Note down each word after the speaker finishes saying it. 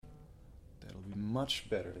much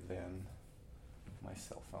better than my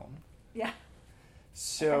cell phone. Yeah.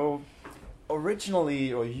 So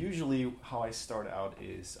originally, or usually how I start out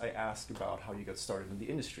is I ask about how you got started in the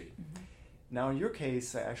industry. Mm-hmm. Now in your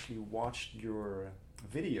case, I actually watched your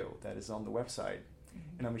video that is on the website,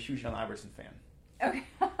 and I'm a huge Allen Iverson fan. Okay.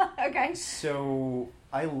 Okay. So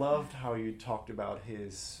I loved how you talked about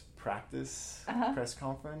his practice press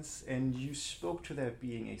conference, and you spoke to that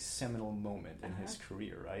being a seminal moment in his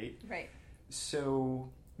career, right? Right. So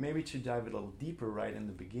maybe to dive a little deeper right in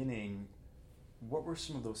the beginning, what were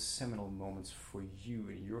some of those seminal moments for you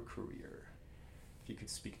in your career? If you could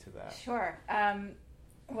speak to that. Sure.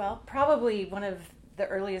 Well, probably one of the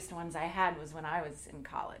earliest ones I had was when I was in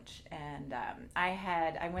college, and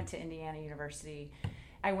I went to Indiana University.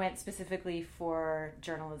 I went specifically for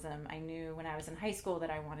journalism. I knew when I was in high school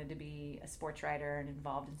that I wanted to be a sports writer and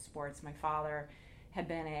involved in sports. My father had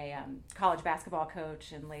been a college basketball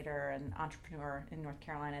coach and later an entrepreneur in North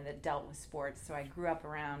Carolina that dealt with sports. So I grew up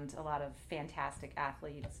around a lot of fantastic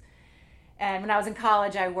athletes. And when I was in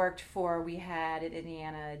college, we had at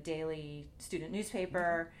Indiana a daily student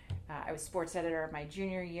newspaper. I was sports editor my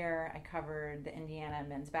junior year. I covered the Indiana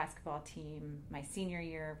men's basketball team my senior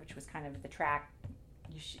year, which was kind of the track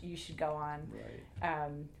you should go on, right.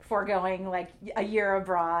 Foregoing like a year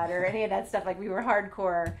abroad or any of that stuff. Like we were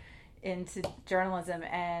hardcore into journalism,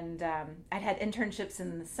 and I'd had internships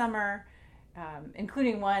in the summer,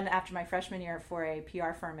 including one after my freshman year for a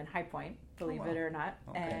PR firm in High Point, believe it or not.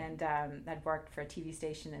 Okay. And I'd worked for a TV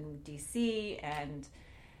station in DC and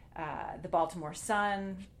the Baltimore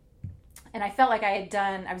Sun. And I felt like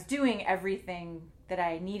I was doing everything that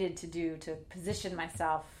I needed to do to position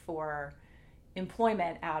myself for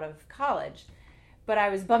employment out of college. But I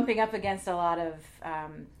was bumping up against a lot of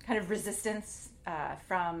kind of resistance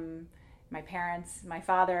from my parents. My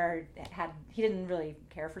father he didn't really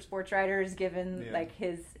care for sports writers given like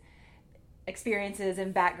his experiences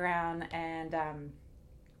and background, and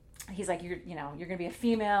he's like, you're going to be a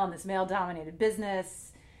female in this male dominated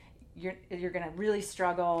business. You're going to really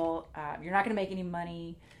struggle. You're not going to make any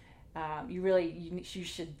money. You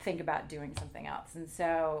should think about doing something else. And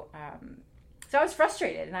so I was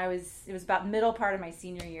frustrated, and it was about middle part of my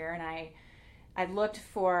senior year, and I looked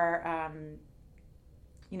for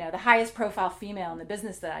the highest profile female in the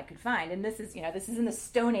business that I could find. And this is in the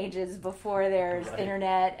Stone Ages before there's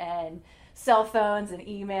internet and cell phones and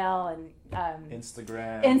email and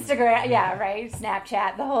Instagram, yeah, right,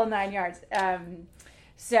 Snapchat, the whole 9 yards.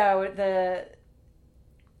 So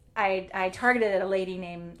I targeted a lady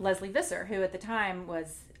named Leslie Visser, who at the time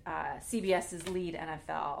was CBS's lead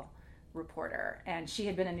NFL reporter, and she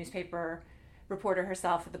had been a newspaper reporter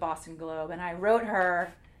herself at the Boston Globe. And I wrote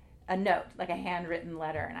her a note, like a handwritten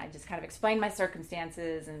letter, and I just kind of explained my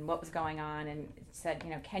circumstances and what was going on, and said,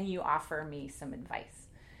 can you offer me some advice?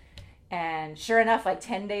 And sure enough, like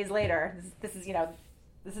 10 days later, this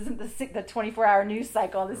isn't the 24-hour news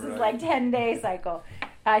cycle. This is like 10-day cycle.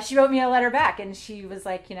 She wrote me a letter back, and she was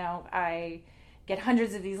like, I get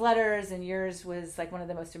hundreds of these letters, and yours was like one of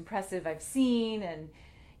the most impressive I've seen. And,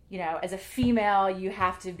 as a female, you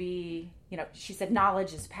have to be, she said,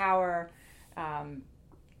 knowledge is power.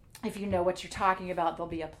 If you know what you're talking about, there'll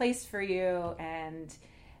be a place for you. And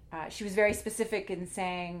she was very specific in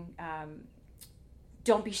saying,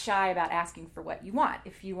 don't be shy about asking for what you want.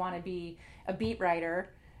 If you want to be a beat writer,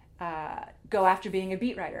 go after being a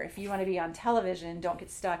beat writer. If you want to be on television, don't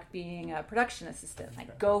get stuck being a production assistant.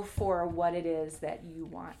 Like, go for what it is that you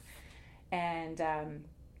want. And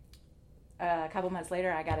a couple months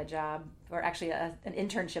later, I got a job, or actually an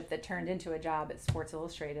internship that turned into a job at Sports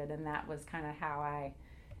Illustrated, and that was kind of how I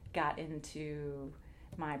got into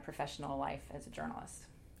my professional life as a journalist.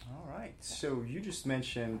 All right. So you just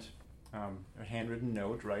mentioned a handwritten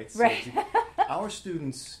note, right? So right. Our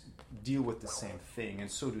students deal with the same thing, and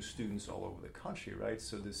so do students all over the country, right?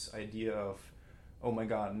 So this idea of, oh my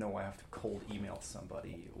God, no, I have to cold email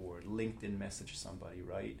somebody or LinkedIn message somebody,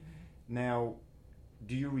 right? Mm-hmm. Now,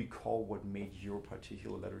 do you recall what made your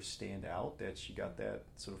particular letter stand out, that you got that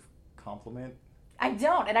sort of compliment? I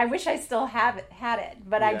don't, and I wish I still had it,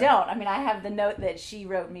 but I don't. I mean, I have the note that she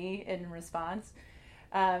wrote me in response.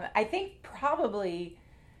 I think probably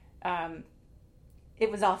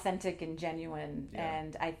it was authentic and genuine,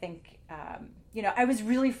 and I think, I was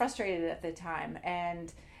really frustrated at the time,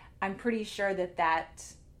 and I'm pretty sure that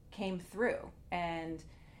came through. And,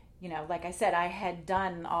 like I said, I had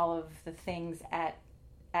done all of the things at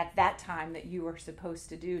that time that you were supposed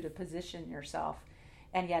to do to position yourself,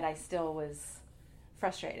 and yet I still was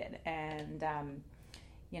frustrated. And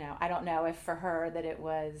I don't know if for her that it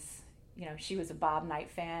was she was a Bob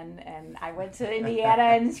Knight fan, and I went to Indiana,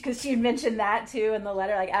 and because she had mentioned that too in the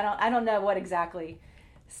letter. Like, I don't know what exactly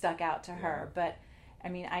stuck out to her, but I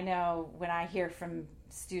mean, I know when I hear from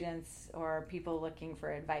students or people looking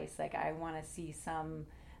for advice, like, I want to see some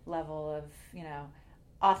level of,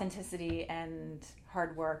 authenticity and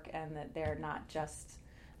hard work, and that they're not just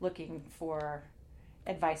looking for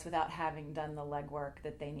advice without having done the legwork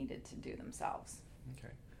that they needed to do themselves.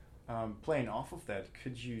 Okay. Playing off of that,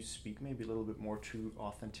 could you speak maybe a little bit more to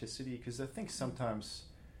authenticity? Because I think sometimes,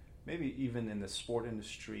 maybe even in the sport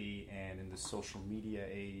industry and in the social media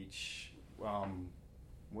age,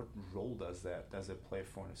 what role does it play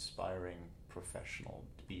for an aspiring professional,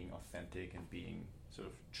 being authentic and being sort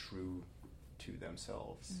of true to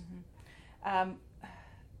themselves? Mm-hmm.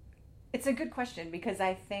 It's a good question, because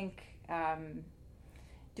I think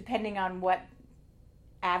depending on what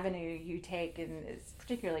avenue you take, and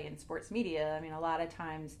particularly in sports media, I mean, a lot of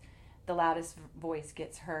times the loudest voice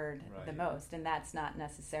gets heard the most, and that's not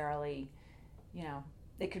necessarily,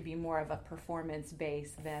 it could be more of a performance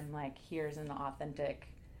base than like, here's an authentic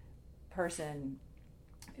person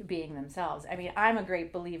being themselves. I mean, I'm a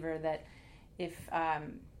great believer that if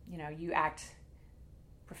you act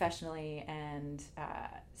professionally and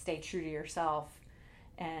stay true to yourself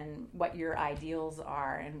and what your ideals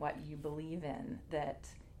are and what you believe in, that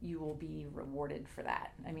you will be rewarded for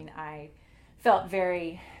that. I mean, I felt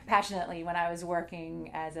very passionately when I was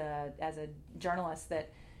working as a journalist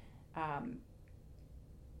that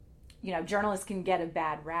journalists can get a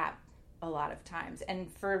bad rap a lot of times,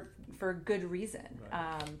 and for good reason.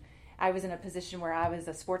 Right. I was in a position where I was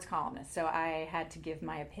a sports columnist, so I had to give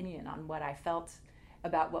my opinion on what I felt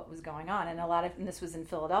about what was going on, and this was in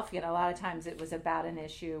Philadelphia, and a lot of times it was about an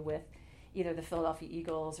issue with either the Philadelphia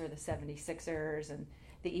Eagles or the 76ers, and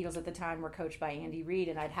the Eagles at the time were coached by Andy Reid,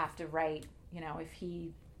 and I'd have to write, if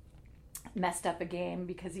he messed up a game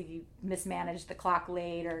because he mismanaged the clock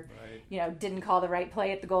late, or didn't call the right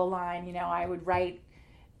play at the goal line, I would write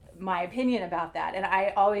my opinion about that, and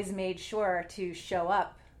I always made sure to show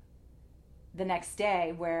up the next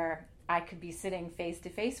day where I could be sitting face to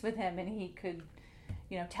face with him, and he could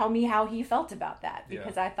tell me how he felt about that,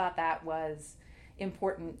 because I thought that was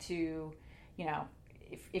important to,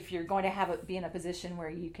 if you're going to be in a position where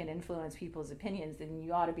you can influence people's opinions, then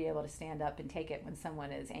you ought to be able to stand up and take it when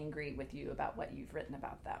someone is angry with you about what you've written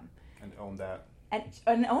about them. And own that.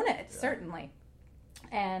 And own it, certainly.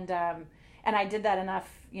 And I did that enough,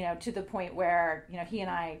 to the point where, he and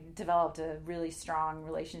I developed a really strong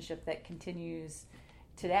relationship that continues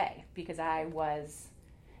today, because I was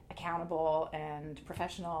accountable and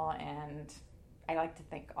professional, and I like to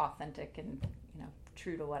think authentic and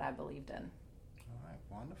true to what I believed in. All right,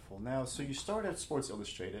 wonderful. Now, so you started at Sports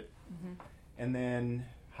Illustrated, mm-hmm. and then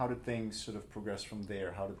how did things sort of progress from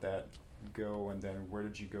there? How did that go, and then where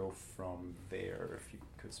did you go from there, if you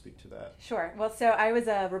could speak to that? Sure. Well, so I was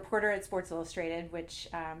a reporter at Sports Illustrated, which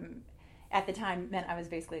at the time meant I was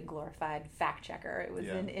basically a glorified fact checker. It was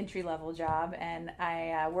an entry-level job, and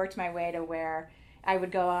I worked my way to where I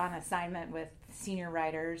would go on assignment with senior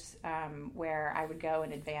writers, where I would go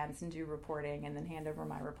in advance and do reporting and then hand over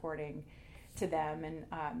my reporting to them. And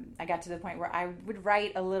I got to the point where I would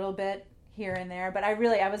write a little bit here and there, but I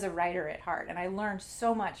was a writer at heart. And I learned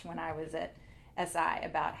so much when I was at SI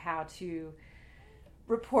about how to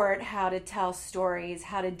report, how to tell stories,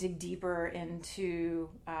 how to dig deeper into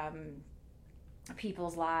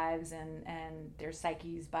people's lives and their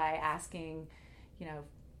psyches by asking,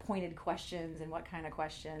 pointed questions and what kind of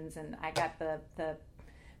questions. And I got the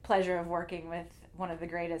pleasure of working with one of the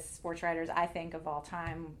greatest sports writers, I think, of all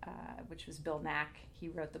time, which was Bill Knack. He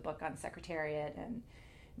wrote the book on Secretariat and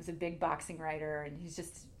was a big boxing writer. And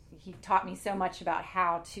he taught me so much about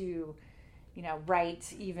how to,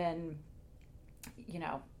 write, even,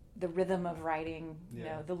 the rhythm of writing,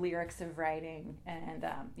 the lyrics of writing, and,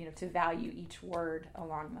 to value each word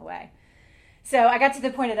along the way. So I got to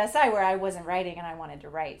the point at SI where I wasn't writing and I wanted to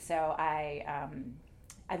write. So I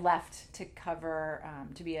left to cover,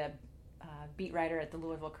 to be a beat writer at the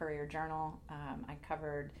Louisville Courier-Journal. I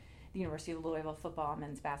covered the University of Louisville football and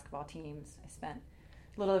men's basketball teams. I spent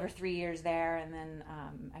a little over 3 years there, and then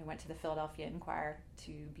I went to the Philadelphia Inquirer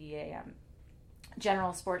to be a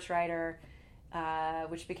general sports writer,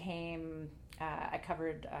 which became, I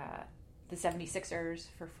covered the 76ers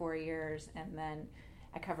for 4 years, and then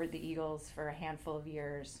I covered the Eagles for a handful of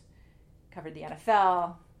years, covered the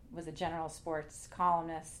NFL, was a general sports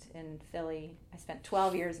columnist in Philly. I spent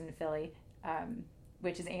 12 years in Philly,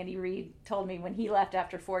 which, as Andy Reid told me when he left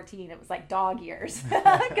after 14, it was like dog years,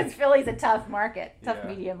 because Philly's a tough market,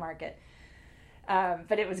 media market.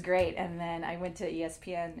 But it was great. And then I went to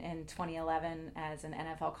ESPN in 2011 as an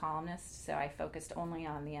NFL columnist. So I focused only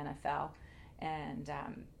on the NFL. And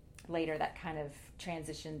later that kind of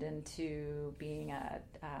transitioned into being a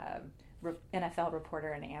NFL reporter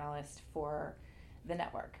and analyst for the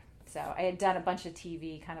network. So I had done a bunch of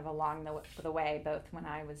TV kind of along the way, both when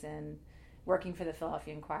I was working for the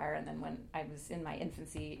Philadelphia Inquirer and then when I was in my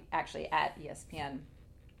infancy actually at ESPN.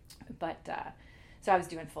 But so I was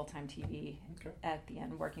doing full-time TV at the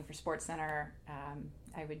end, working for SportsCenter.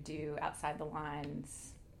 I would do Outside the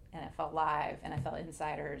Lines, NFL Live, NFL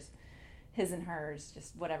Insiders, His and Hers,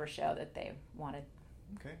 just whatever show that they wanted.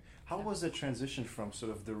 Okay. How was the transition from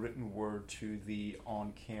sort of the written word to the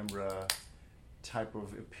on-camera type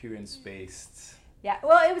of appearance-based? Yeah,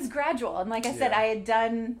 well, it was gradual. And like I said, I had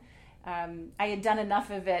done enough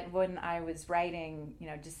of it when I was writing,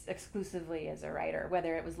 just exclusively as a writer,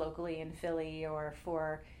 whether it was locally in Philly or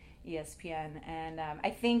for ESPN. And I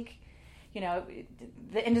think,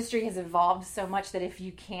 the industry has evolved so much that if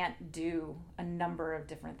you can't do a number of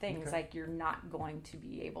different things, like you're not going to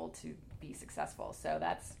be able to be successful. So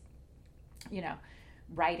that's,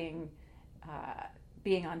 writing,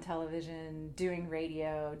 being on television, doing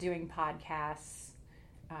radio, doing podcasts,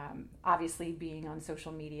 obviously being on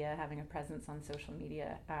social media, having a presence on social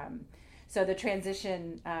media. So the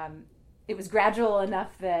transition, it was gradual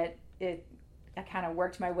enough that I kind of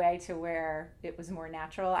worked my way to where it was more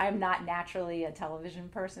natural. I'm not naturally a television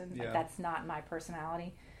person. Yeah. That's not my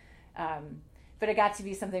personality. But it got to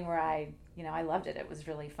be something where I loved it. It was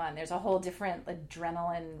really fun. There's a whole different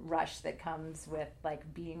adrenaline rush that comes with like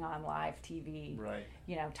being on live TV, right?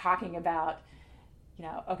 Talking about,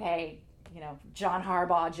 John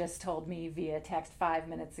Harbaugh just told me via text 5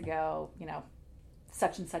 minutes ago,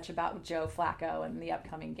 such and such about Joe Flacco and the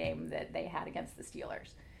upcoming game that they had against the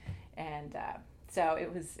Steelers. And so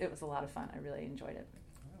it was a lot of fun. I really enjoyed it.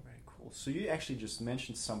 Oh, very cool. So you actually just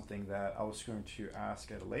mentioned something that I was going to ask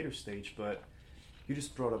at a later stage, but you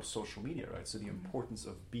just brought up social media, right? So the importance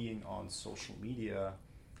of being on social media.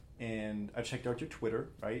 And I checked out your Twitter,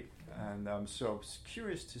 right? And so I was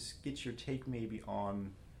curious to get your take maybe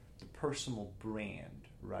on the personal brand,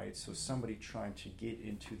 right? So somebody trying to get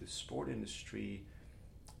into the sport industry,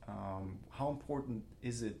 how important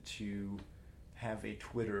is it to have a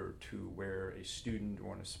Twitter to where a student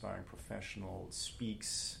or an aspiring professional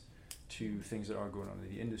speaks to things that are going on in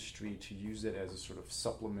the industry, to use it as a sort of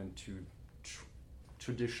supplement to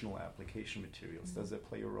traditional application materials? Does that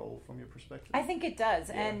play a role from your perspective? I think it does.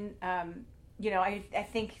 Yeah. And, I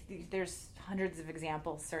think there's hundreds of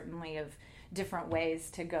examples, certainly, of different ways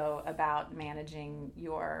to go about managing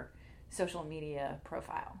your social media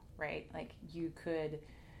profile, right? Like you could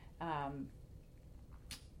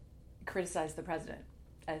criticize the president,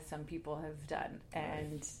 as some people have done,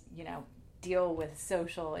 and deal with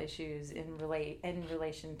social issues in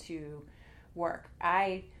relation to work.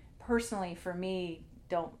 I personally, for me,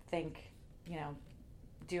 don't think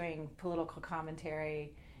doing political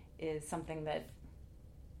commentary is something that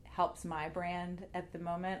helps my brand at the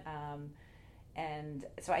moment. And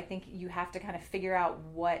so I think you have to kind of figure out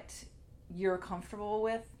what you're comfortable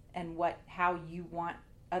with and how you want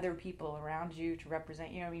other people around you to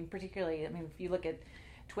represent you. Particularly, if you look at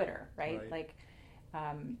Twitter, right? Like,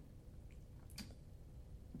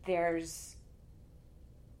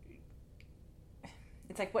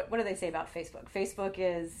 it's like, what do they say about Facebook? Facebook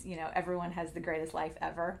is, everyone has the greatest life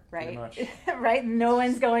ever, right? Right? No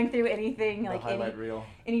one's going through anything like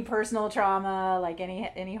any personal trauma, like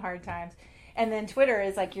any hard times. And then Twitter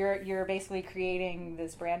is like you're basically creating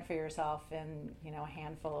this brand for yourself in a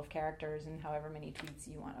handful of characters and however many tweets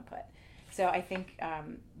you want to put. So I think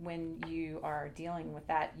when you are dealing with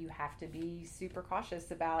that, you have to be super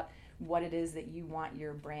cautious about what it is that you want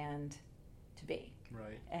your brand to be.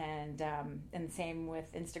 Right. And same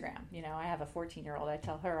with Instagram. I have a 14-year-old. I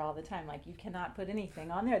tell her all the time, like, you cannot put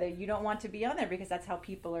anything on there that you don't want to be on there, because that's how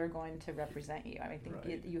people are going to represent you. I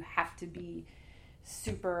think you have to be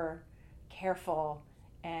super careful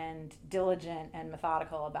and diligent and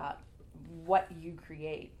methodical about what you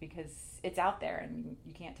create, because it's out there and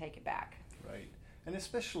you can't take it back. Right. And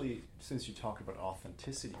especially since you talk about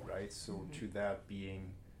authenticity, right? So to that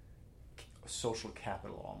being social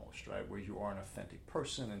capital almost, right? Where you are an authentic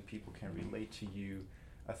person and people can relate to you.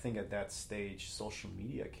 I think at that stage, social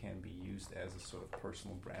media can be used as a sort of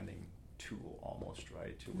personal branding tool almost,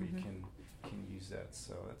 right? To where you can use that.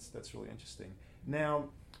 So that's really interesting. Now,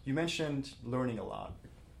 you mentioned learning a lot,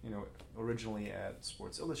 originally at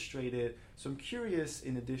Sports Illustrated. So I'm curious,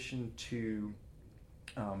 in addition to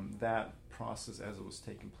that process as it was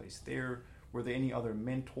taking place there, were there any other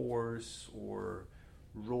mentors or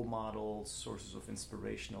role models, sources of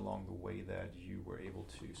inspiration along the way that you were able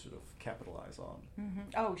to sort of capitalize on? Mm-hmm.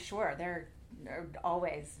 Oh, sure. They're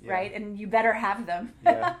always, Yeah. right? And you better have them.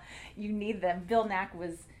 Yeah. You need them. Bill Nack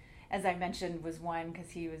was, as I mentioned, was one because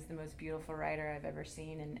he was the most beautiful writer I've ever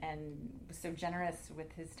seen, and was so generous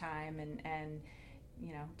with his time and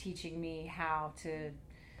teaching me how to,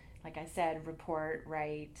 like I said, report,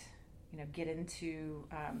 write, get into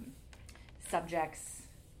subjects,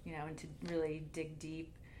 and to really dig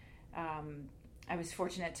deep. I was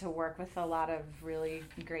fortunate to work with a lot of really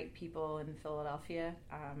great people in Philadelphia,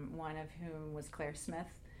 one of whom was Claire Smith,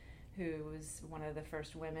 who was one of the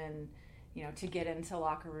first women, to get into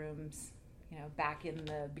locker rooms, back in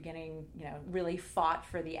the beginning, really fought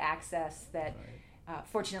for the access that,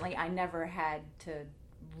 fortunately, I never had to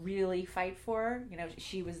really fight for.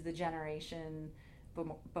 She was the generation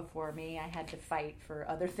before me. I had to fight for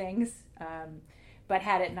other things. But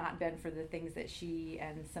had it not been for the things that she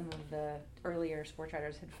and some of the earlier sports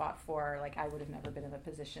writers had fought for, like, I would have never been in a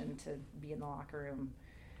position to be in the locker room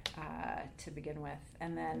to begin with.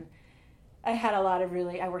 And then I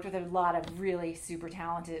worked with a lot of really super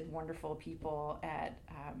talented, wonderful people at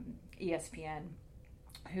ESPN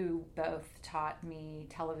who both taught me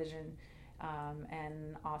television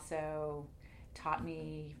and also taught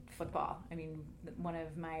me football. I mean, one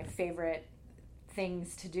of my favorite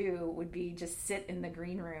things to do would be just sit in the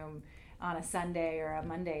green room on a Sunday or a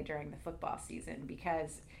Monday during the football season,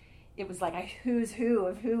 because it was like a who's who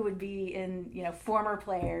of who would be in, former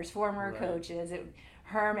players, former coaches.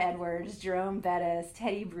 Herm Edwards, Jerome Bettis,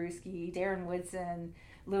 Teddy Bruschi, Darren Woodson,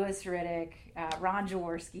 Louis Riddick, Ron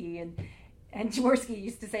Jaworski, and Jaworski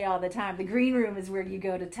used to say all the time, the green room is where you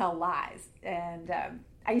go to tell lies. And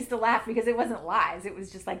I used to laugh because it wasn't lies. It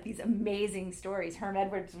was just like these amazing stories. Herm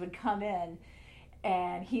Edwards would come in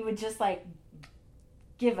and he would just like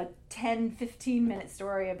give a 10-15 minute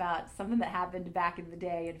story about something that happened back in the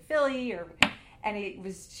day in Philly, and it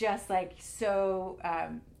was just like so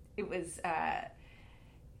it was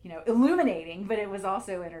illuminating, but it was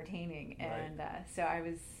also entertaining. And so I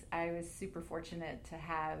was super fortunate to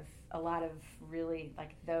have a lot of really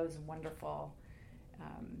like those wonderful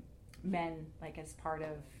men like as part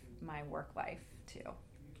of my work life too.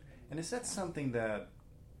 And is that something that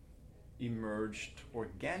emerged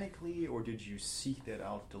organically, or did you seek that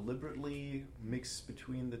out deliberately, mix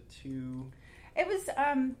between the two? It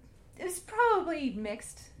was probably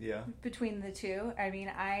mixed between the two. I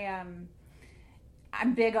mean,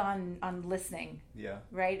 I'm big on listening. Yeah.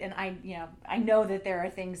 Right. And I know that there are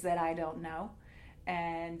things that I don't know.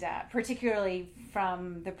 And particularly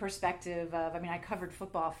from the perspective of, I covered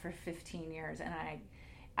football for 15 years, and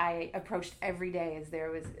I approached every day as there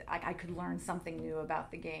was, I could learn something new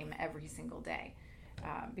about the game every single day.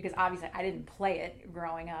 Because obviously I didn't play it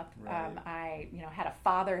growing up. Right. I had a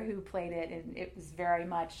father who played it, and it was very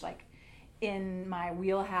much like in my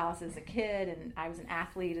wheelhouse as a kid, and I was an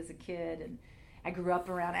athlete as a kid, and I grew up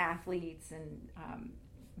around athletes, and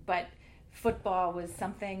but football was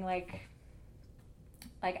something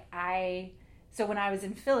so when I was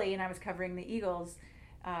in Philly and I was covering the Eagles,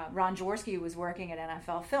 Ron Jaworski was working at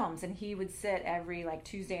NFL Films, and he would sit every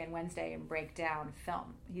Tuesday and Wednesday and break down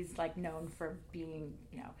film. He's known for being,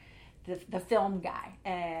 the film guy,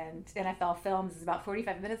 and NFL Films is about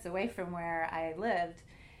 45 minutes away from where I lived.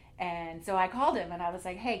 And so I called him and I was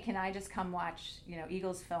like, hey, can I just come watch,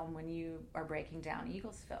 Eagles film when you are breaking down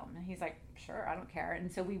Eagles film? And he's like, sure, I don't care.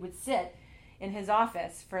 And so we would sit in his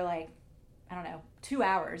office for 2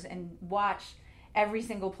 hours and watch every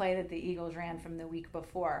single play that the Eagles ran from the week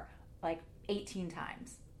before, 18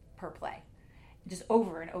 times per play, just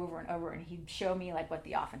over and over and over. And he'd show me what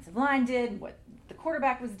the offensive line did, and what the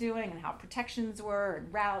quarterback was doing, and how protections were,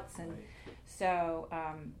 and routes. And so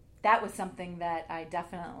that was something that I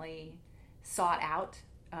definitely sought out.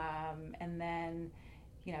 And then,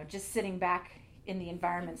 just sitting back in the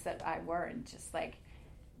environments that I were in, just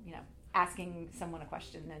asking someone a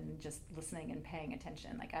question and just listening and paying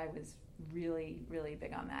attention. I was really, really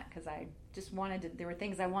big on that, because I just wanted to, there were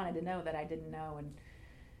things I wanted to know that I didn't know. And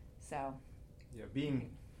so. Yeah,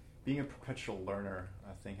 being a perpetual learner,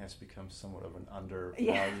 I think, has become somewhat of an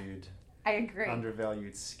undervalued I agree.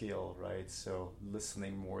 Undervalued skill, right? So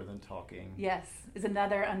listening more than talking. Yes, is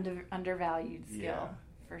another undervalued skill,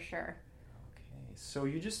 for sure. Okay, so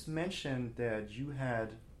you just mentioned that you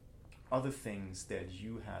had other things that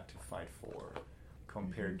you had to fight for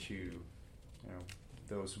compared to,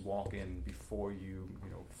 those walk-in before you,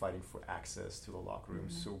 fighting for access to the locker room.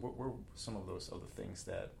 So what were some of those other things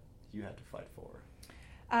that you had to fight for?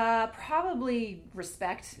 Probably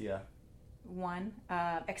respect. Yeah. One,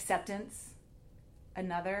 acceptance,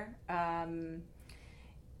 another,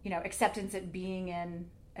 acceptance at being in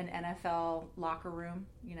an NFL locker room.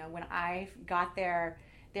 When I got there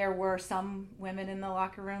were some women in the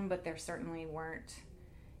locker room, but there certainly weren't,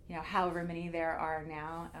 however many there are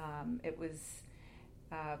now. It was,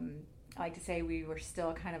 I like to say we were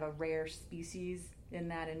still kind of a rare species in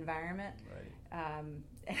that environment. Right.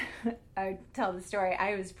 I tell the story.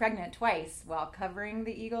 I was pregnant twice while covering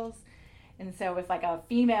the Eagles. And so if like a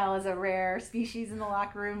female is a rare species in the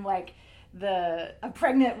locker room, like a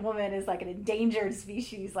pregnant woman is like an endangered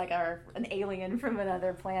species, like an alien from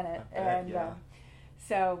another planet. But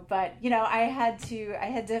I had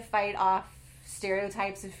to fight off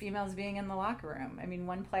stereotypes of females being in the locker room. I mean,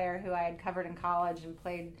 one player who I had covered in college and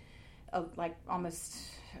played like almost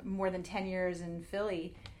more than 10 years in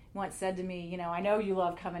Philly once said to me, I know you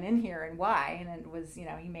love coming in here, and why? And it was,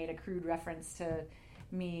 he made a crude reference to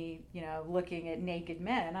me, looking at naked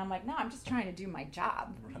men. And I'm like, no, I'm just trying to do my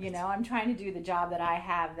job. Right. I'm trying to do the job that I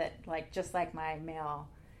have that, like, just like my male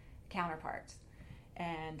counterparts.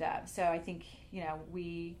 And so I think,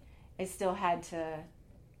 I still had to,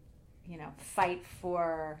 fight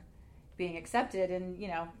for being accepted. And,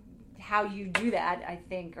 how you do that, I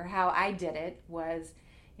think, or how I did it was,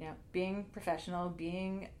 being professional,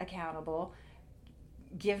 being accountable,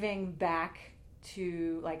 giving back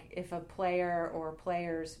to, like, if a player or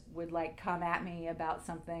players would like come at me about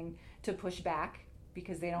something, to push back,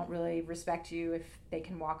 because they don't really respect you if they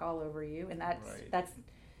can walk all over you. And that's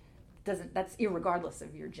irregardless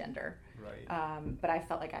of your gender. Right. But I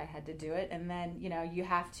felt like I had to do it. And then, you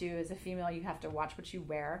have to, as a female, you have to watch what you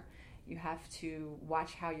wear. You have to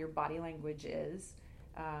watch how your body language is.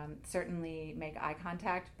 Certainly make eye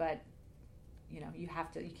contact, but, you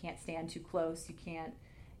can't stand too close. You can't,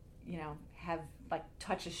 have like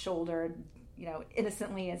touch a shoulder,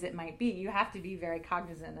 innocently as it might be. You have to be very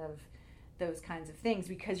cognizant of those kinds of things,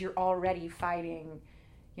 because you're already fighting,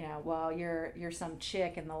 you're some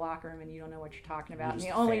chick in the locker room and you don't know what you're talking about. And the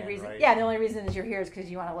only reason, right? The only reason is you're here is because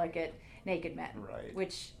you want to look at naked men, right?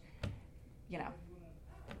 Which,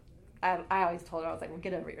 I always told her, I was like, well,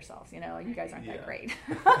 get over yourselves. You guys aren't that great.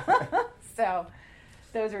 So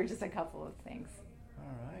those were just a couple of things.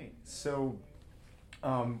 All right. So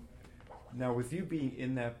now with you being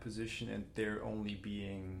in that position and there only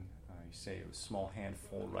being, you say a small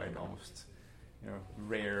handful, right, almost,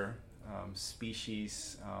 rare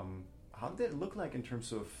species, how did it look like in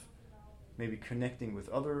terms of maybe connecting with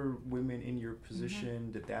other women in your position?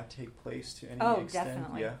 Mm-hmm. Did that take place to any extent?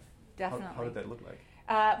 Definitely. Yeah? Definitely. How did that look like?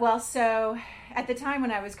 So at the time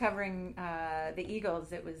when I was covering the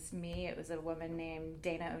Eagles, it was me. It was a woman named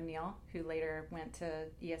Dana O'Neill, who later went to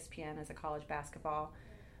ESPN as a college basketball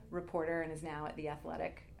reporter and is now at The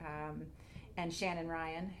Athletic. And Shannon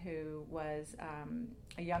Ryan, who was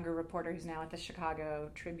a younger reporter who's now at the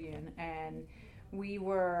Chicago Tribune. And we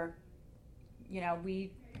were,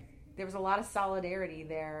 there was a lot of solidarity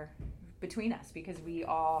there between us, because we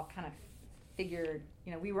all kind of figured,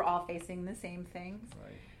 we were all facing the same things.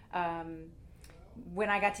 Right. When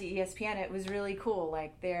I got to ESPN, it was really cool.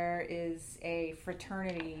 Like, there is a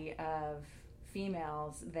fraternity of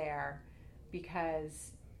females there,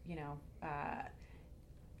 because,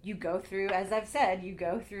 you go through, as I've said, you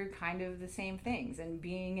go through kind of the same things. And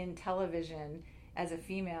being in television as a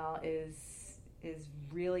female is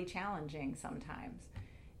really challenging sometimes.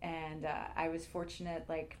 And I was fortunate,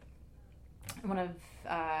 like, one of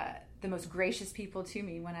the most gracious people to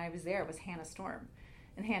me when I was there was Hannah Storm.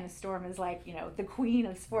 And Hannah Storm is like, the queen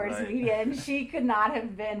of sports media, and she could not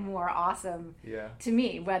have been more awesome to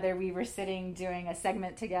me, whether we were sitting doing a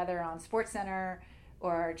segment together on SportsCenter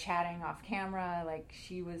or chatting off camera. Like,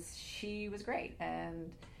 she was great.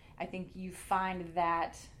 And I think you find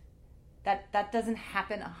that doesn't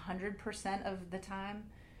happen 100% of the time,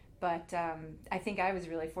 but I think I was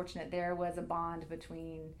really fortunate. There was a bond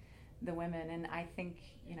between the women, and I think,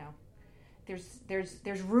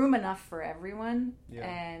 there's room enough for everyone,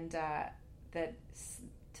 and that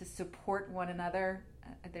to support one another,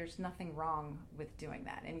 there's nothing wrong with doing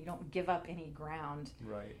that, and you don't give up any ground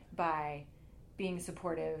by being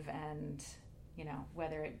supportive, and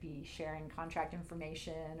whether it be sharing contract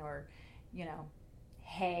information or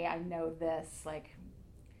hey, I know this, like,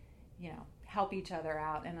 help each other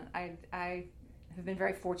out. And I have been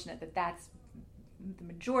very fortunate that that's the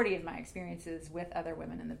majority of my experiences with other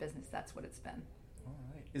women in the business. That's what it's been. All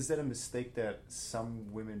right. Is that a mistake that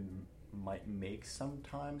some women might make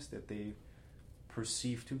sometimes, that they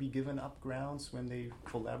perceive to be given up grounds when they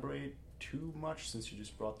collaborate too much, since you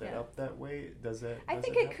just brought that up that way? I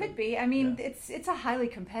think it could be. I mean, it's a highly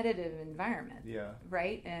competitive environment. Yeah.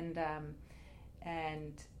 Right? And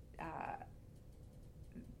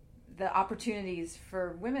the opportunities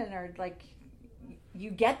for women are like, you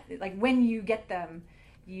get, like when you get them,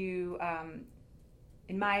 you,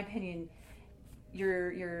 in my opinion,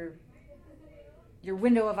 your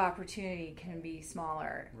window of opportunity can be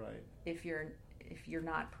smaller, right, if you're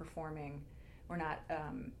not performing or not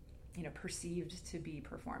perceived to be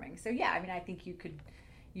performing. So yeah, I mean, I think you could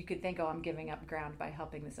think, oh, I'm giving up ground by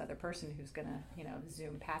helping this other person who's gonna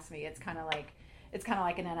zoom past me. It's kind of like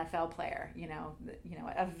an NFL player.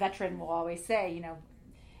 A veteran will always say,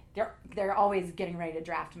 they're always getting ready to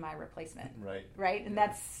draft my replacement. Right, and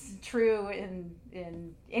that's true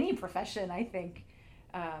in any profession, I think,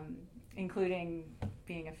 including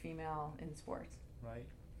being a female in sports. Right.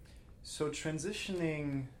 So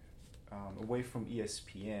transitioning away from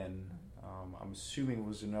ESPN, I'm assuming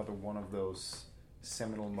was another one of those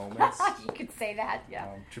seminal moments. You could say that,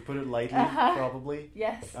 yeah. To put it lightly, probably.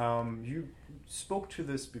 Yes. You spoke to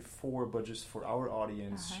this before, but just for our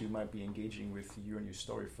audience who might be engaging with you and your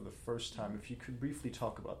story for the first time, if you could briefly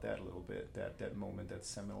talk about that a little bit, that moment, that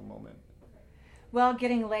seminal moment. Well,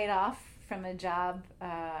 getting laid off from a job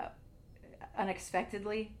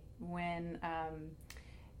unexpectedly when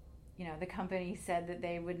the company said that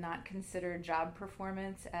they would not consider job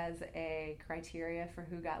performance as a criteria for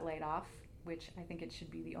who got laid off, which I think it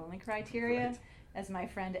should be the only criteria, right. As my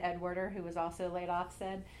friend Ed Werder, who was also laid off,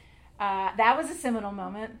 said. That was a seminal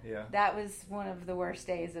moment. Yeah. That was one of the worst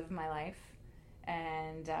days of my life.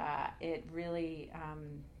 And it really,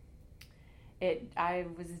 I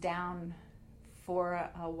was down for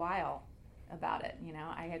a while about it.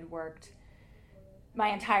 I had worked my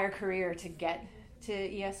entire career to get to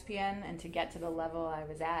ESPN and to get to the level I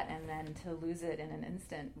was at, and then to lose it in an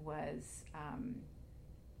instant was,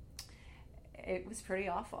 it was pretty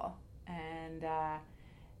awful. And,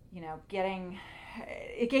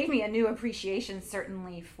 it gave me a new appreciation,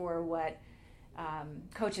 certainly, for what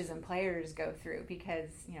coaches and players go through,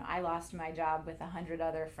 because, I lost my job with 100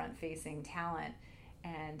 other front-facing talent,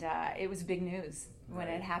 and it was big news when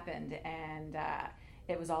it happened, and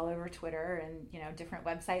it was all over Twitter, and, different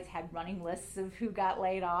websites had running lists of who got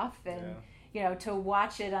laid off, and, to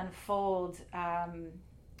watch it unfold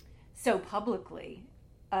so publicly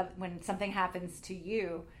when something happens to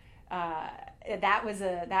you, that was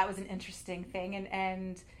an interesting thing,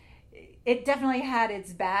 and it definitely had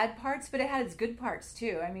its bad parts, but it had its good parts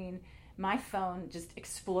too. I mean, my phone just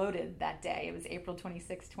exploded that day. It was April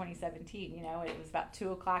 26, 2017. It was about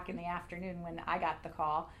 2:00 in the afternoon when I got the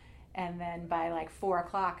call, and then by like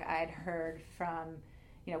 4:00, I'd heard from,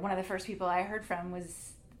 one of the first people I heard from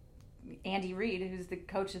was Andy Reid, who's the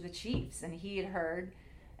coach of the Chiefs, and he had heard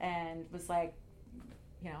and was like,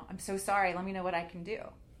 I'm so sorry. Let me know what I can do.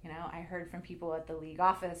 I heard from people at the league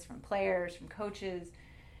office, from players, from coaches,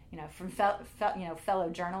 from fellow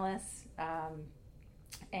journalists,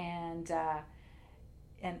 and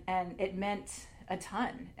it meant a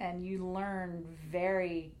ton. And you learn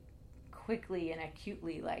very quickly and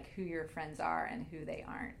acutely, like, who your friends are and who they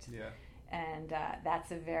aren't. Yeah. And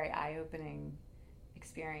that's a very eye-opening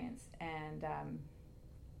experience. And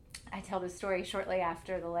I tell this story shortly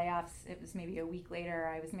after the layoffs. It was maybe a week later.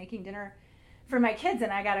 I was making dinner for my kids,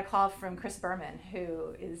 and I got a call from Chris Berman,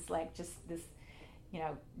 who is like just this,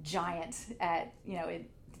 giant at,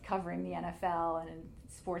 covering the NFL and in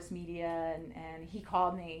sports media. And he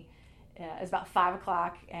called me. It was about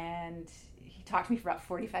 5:00, and he talked to me for about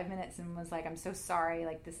 45 minutes and was like, I'm so sorry.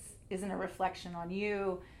 Like, this isn't a reflection on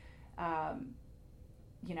you.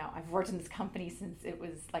 I've worked in this company since it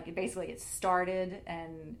was like, it started,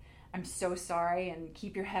 and I'm so sorry, and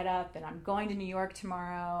keep your head up, and I'm going to New York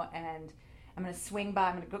tomorrow, and I'm going to swing by,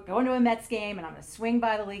 I'm going to go into a Mets game, and I'm going to swing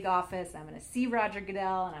by the league office, and I'm going to see Roger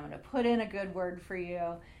Goodell, and I'm going to put in a good word for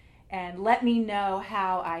you, and let me know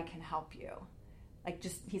how I can help you. Like,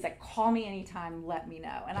 he's like, call me anytime, let me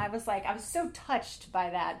know. And I was so touched by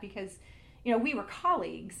that, because, we were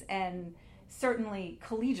colleagues, and certainly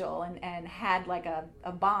collegial, and had like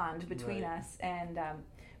a bond between us, and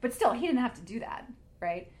but still, he didn't have to do that,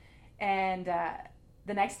 right? And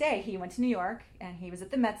the next day, he went to New York, and he was at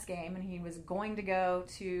the Mets game, and he was going to go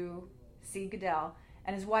to see Goodell,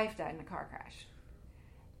 and his wife died in a car crash.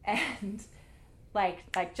 And like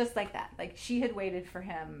just like that, like, she had waited for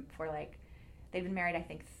him for, like, they'd been married, I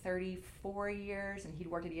think, 34 years, and he'd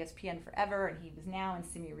worked at ESPN forever, and he was now in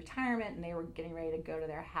semi-retirement, and they were getting ready to go to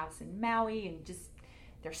their house in Maui, and just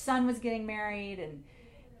their son was getting married,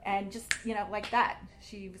 and just, like that,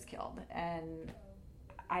 she was killed. And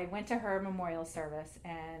I went to her memorial service,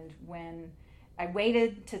 and when I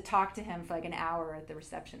waited to talk to him for like an hour at the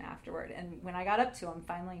reception afterward, and when I got up to him,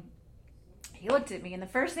 finally, he looked at me, and the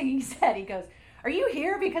first thing he said, he goes, "Are you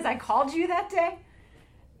here because I called you that day?"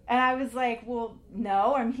 And I was like, well,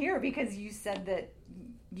 no, I'm here because you said that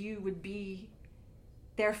you would be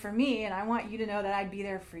there for me, and I want you to know that I'd be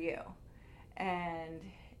there for you. And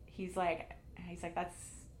he's like, that's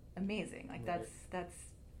amazing. Like, that's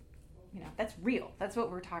that's real. That's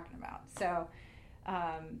what we're talking about. So,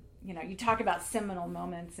 you talk about seminal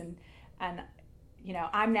moments, and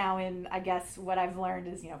I'm now in, I guess what I've learned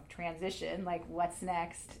is, transition, like what's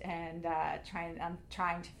next, and I'm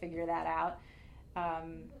trying to figure that out.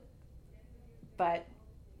 But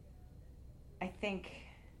I think,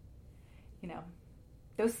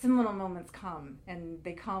 those seminal moments come, and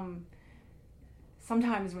they come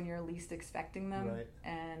sometimes when you're least expecting them. Right.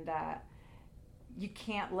 And you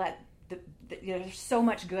can't let there's so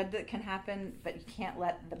much good that can happen, but you can't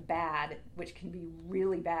let the bad, which can be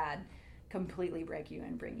really bad, completely break you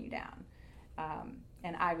and bring you down.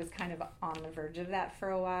 And I was kind of on the verge of that for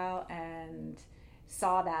a while, and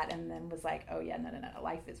saw that, and then was like, oh yeah, no,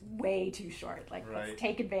 life is way too short. Like, right. Let's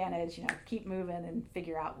take advantage, keep moving and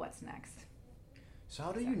figure out what's next. So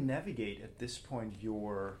how do you navigate at this point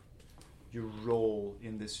your role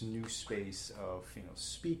in this new space of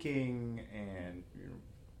speaking, and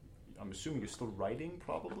I'm assuming you're still writing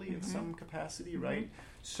probably in some capacity, right?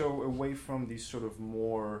 So away from these sort of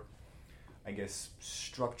more, I guess,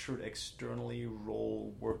 structured externally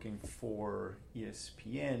role working for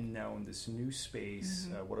ESPN, now in this new space,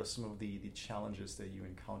 what are some of the challenges that you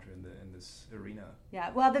encounter in this arena?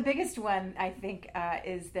 Yeah, well, the biggest one, I think,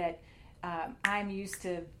 is that I'm used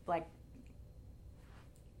to, like,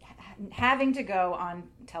 having to go on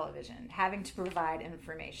television, having to provide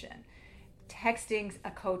information, texting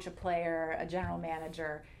a coach, a player, a general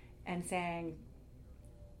manager, and saying,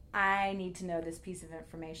 I need to know this piece of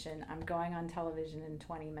information. I'm going on television in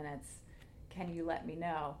 20 minutes. Can you let me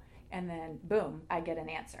know? And then, boom, I get an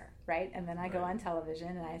answer, right? And then I go on television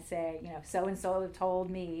and I say, so-and-so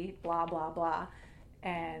told me, blah, blah, blah.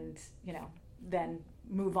 And, then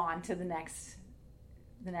move on to the next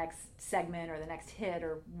segment or the next hit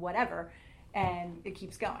or whatever. And it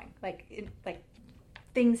keeps going. Like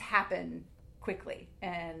things happen quickly.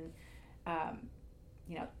 And,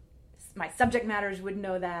 my subject matters would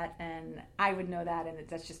know that, and I would know that, and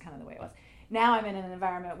that's just kind of the way it was. Now I'm in an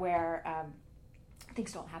environment where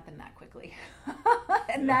things don't happen that quickly.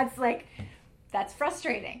 And that's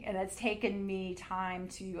frustrating, and it's taken me time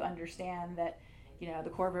to understand that, the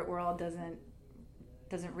corporate world doesn't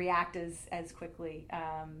react as quickly.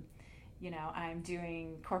 I'm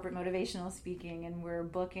doing corporate motivational speaking, and we're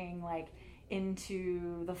booking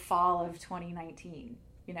into the fall of 2019.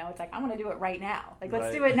 It's like, I want to do it right now.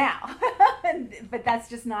 Let's do it now. But that's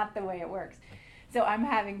just not the way it works. So I'm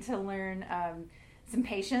having to learn some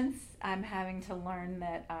patience. I'm having to learn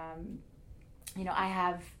that, I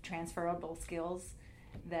have transferable skills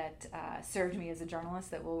that served me as a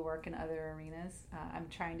journalist that will work in other arenas. I'm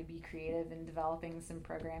trying to be creative in developing some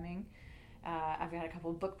programming. I've got a couple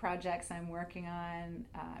of book projects I'm working on.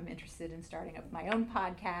 I'm interested in starting up my own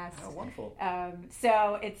podcast. Oh, wonderful.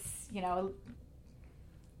 So it's,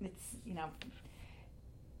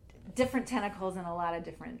 different tentacles in a lot of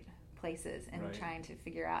different places, and trying to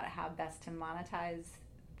figure out how best to monetize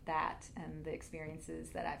that and the experiences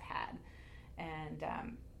that I've had. And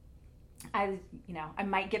I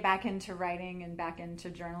might get back into writing and back into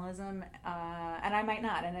journalism, and I might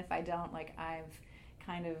not. And if I don't, I've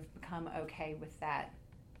kind of become okay with that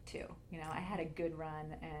too. I had a good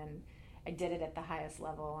run, and I did it at the highest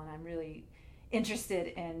level, and I'm really interested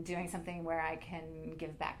in doing something where I can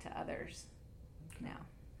give back to others now.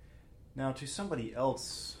 Now, to somebody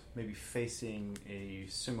else maybe facing a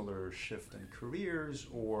similar shift in careers,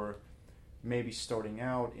 or maybe starting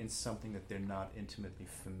out in something that they're not intimately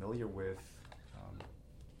familiar with,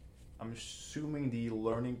 I'm assuming the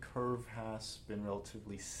learning curve has been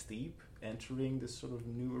relatively steep entering this sort of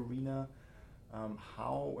new arena.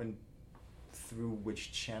 How and through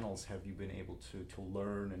which channels have you been able to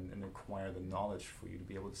learn and acquire the knowledge for you to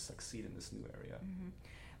be able to succeed in this new area?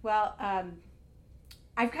 Well,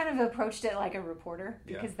 I've kind of approached it like a reporter,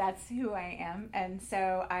 because that's who I am. And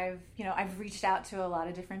so I've reached out to a lot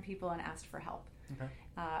of different people and asked for help. Okay.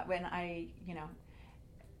 When I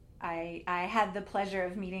had the pleasure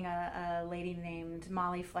of meeting a lady named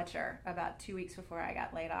Molly Fletcher about 2 weeks before I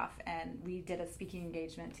got laid off, and we did a speaking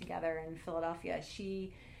engagement together in Philadelphia.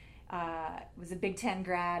 She was a Big Ten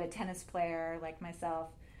grad, a tennis player like myself.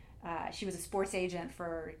 She was a sports agent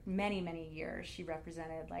for many, many years. She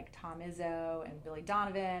represented Tom Izzo and Billy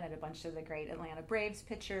Donovan and a bunch of the great Atlanta Braves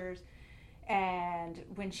pitchers. And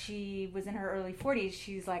when she was in her early 40s,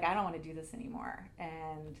 she's like, I don't want to do this anymore.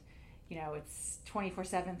 And, it's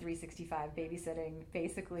 24/7, 365 babysitting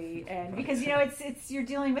basically, and because it's you're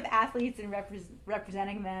dealing with athletes and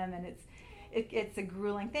representing them, and it's a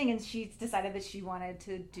grueling thing. And she decided that she wanted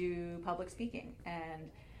to do public speaking,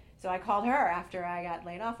 and so I called her after I got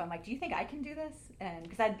laid off. I'm like, do you think I can do this? And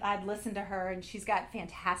because I'd listened to her, and she's got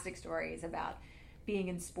fantastic stories about being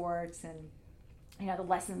in sports and the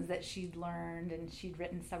lessons that she'd learned, and she'd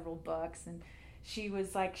written several books, and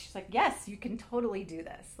she's like, yes, you can totally do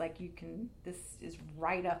this. Like, this is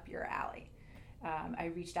right up your alley.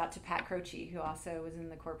 I reached out to Pat Croce, who also was in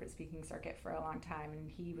the corporate speaking circuit for a long time,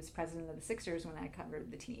 and he was president of the Sixers when I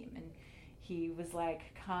covered the team. And he was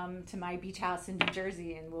like, come to my beach house in New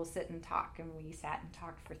Jersey and we'll sit and talk. And we sat and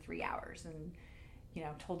talked for 3 hours and,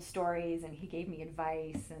 told stories, and he gave me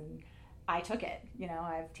advice, and I took it.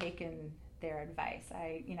 I've taken their advice.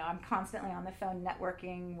 I'm constantly on the phone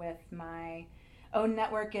networking with my own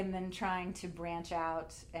network, and then trying to branch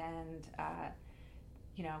out and,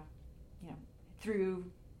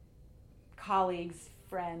 through colleagues,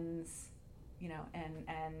 friends,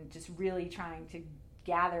 and just really trying to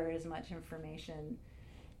gather as much information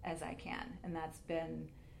as I can. And that's been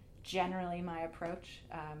generally my approach.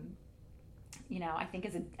 I think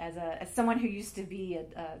as someone who used to be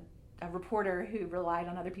a reporter who relied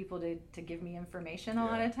on other people to give me information a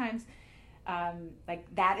lot of times, like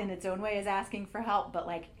that in its own way is asking for help, but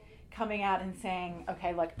like coming out and saying,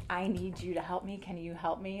 okay, look, I need you to help me. Can you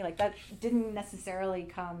help me? Like, that didn't necessarily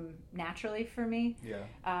come naturally for me.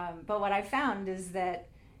 Yeah. But what I found is that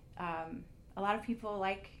a lot of people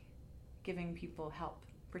like giving people help,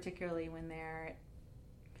 particularly when they're,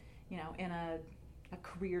 in a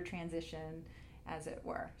career transition, as it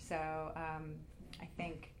were. So I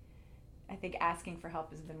think asking for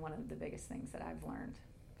help has been one of the biggest things that I've learned.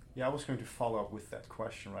 Yeah, I was going to follow up with that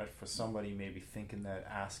question, right? For somebody maybe thinking that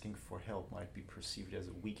asking for help might be perceived as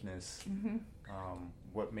a weakness,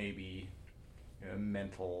 what may be a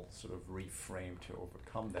mental sort of reframe to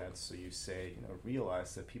overcome that? So you say,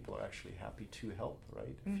 realize that people are actually happy to help,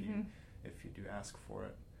 right? If you do ask for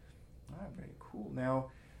it. All right, very cool.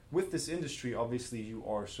 Now, with this industry, obviously you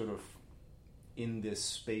are sort of in this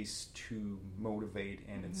space to motivate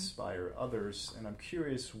and inspire others, and I'm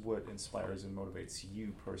curious what inspires and motivates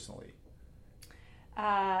you personally.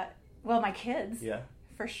 Well, my kids. Yeah.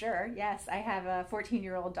 For sure, yes. I have a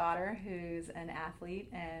 14-year-old daughter who's an athlete,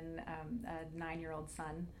 and a 9-year-old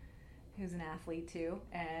son who's an athlete too.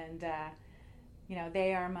 And,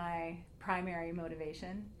 they are my primary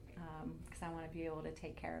motivation, because I want to be able to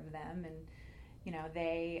take care of them. And,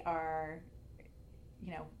 they are,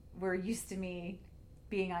 we're used to me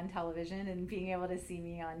being on television and being able to see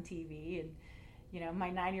me on TV. And, my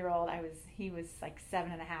 9-year-old, he was like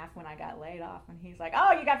 7.5 when I got laid off, and he's like,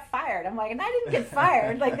 "Oh, you got fired." I'm like, "And I didn't get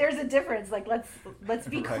fired. Like, there's a difference. Like, let's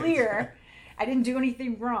be clear. I didn't do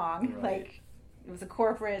anything wrong. Right. Like, it was a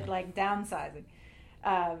corporate, like, downsizing."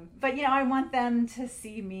 But, I want them to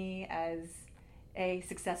see me as a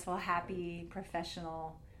successful, happy,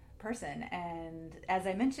 professional person. And as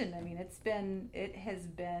I mentioned, it has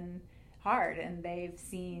been hard, and they've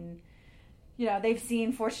seen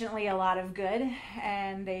fortunately a lot of good,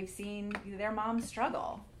 and they've seen their mom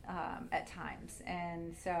struggle at times.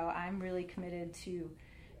 And so I'm really committed to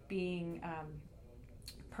being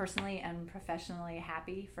personally and professionally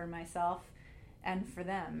happy for myself and for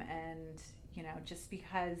them. And, just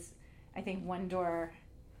because I think one door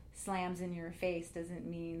slams in your face doesn't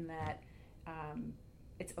mean that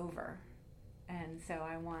it's over. And so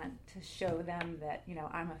I want to show them that,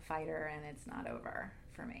 I'm a fighter and it's not over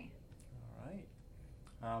for me. All right.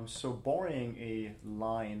 So borrowing a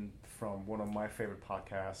line from one of my favorite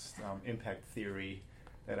podcasts, Impact Theory,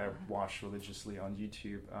 that I watch religiously on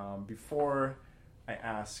YouTube. Before I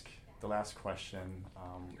ask the last question,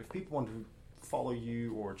 if people want to follow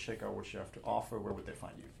you or check out what you have to offer, where would they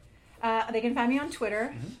find you? They can find me on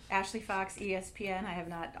Twitter, Ashley Fox ESPN. I have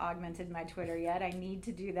not augmented my Twitter yet. I need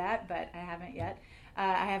to do that, but I haven't yet.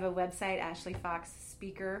 I have a website,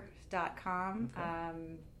 ashleyfoxspeaker.com.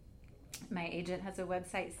 Okay. My agent has a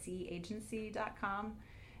website, cagency.com,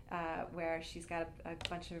 where she's got a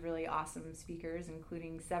bunch of really awesome speakers,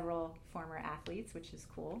 including several former athletes, which is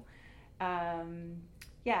cool. And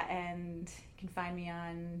you can find me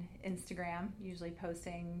on Instagram, usually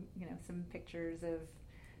posting, some pictures of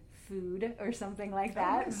food or something like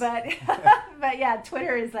that. Nice. But yeah,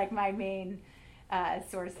 Twitter is like my main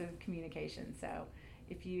source of communication. So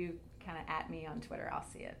if you kind of at me on Twitter, I'll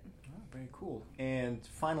see it. Oh, very cool. And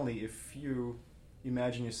finally, if you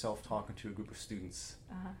imagine yourself talking to a group of students,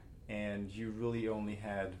 and you really only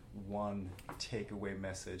had one takeaway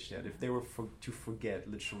message, that if they were to forget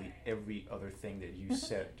literally every other thing that you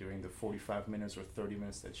said during the 45 minutes or 30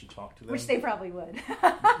 minutes that you talked to them, Which they probably would.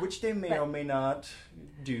 which they may or may not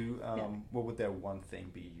do, what would that one thing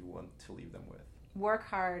be you want to leave them with? Work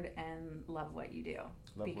hard and love what you do.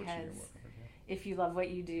 Love because what you do. if you love what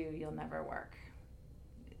you do, you'll never work.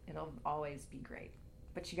 It'll always be great.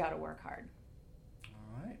 But you got to work hard.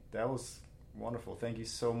 All right. That was wonderful. Thank you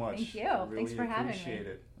so much. Thank you. I really Thanks for having me. appreciate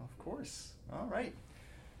it. Of course. All right.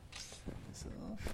 Turn this off.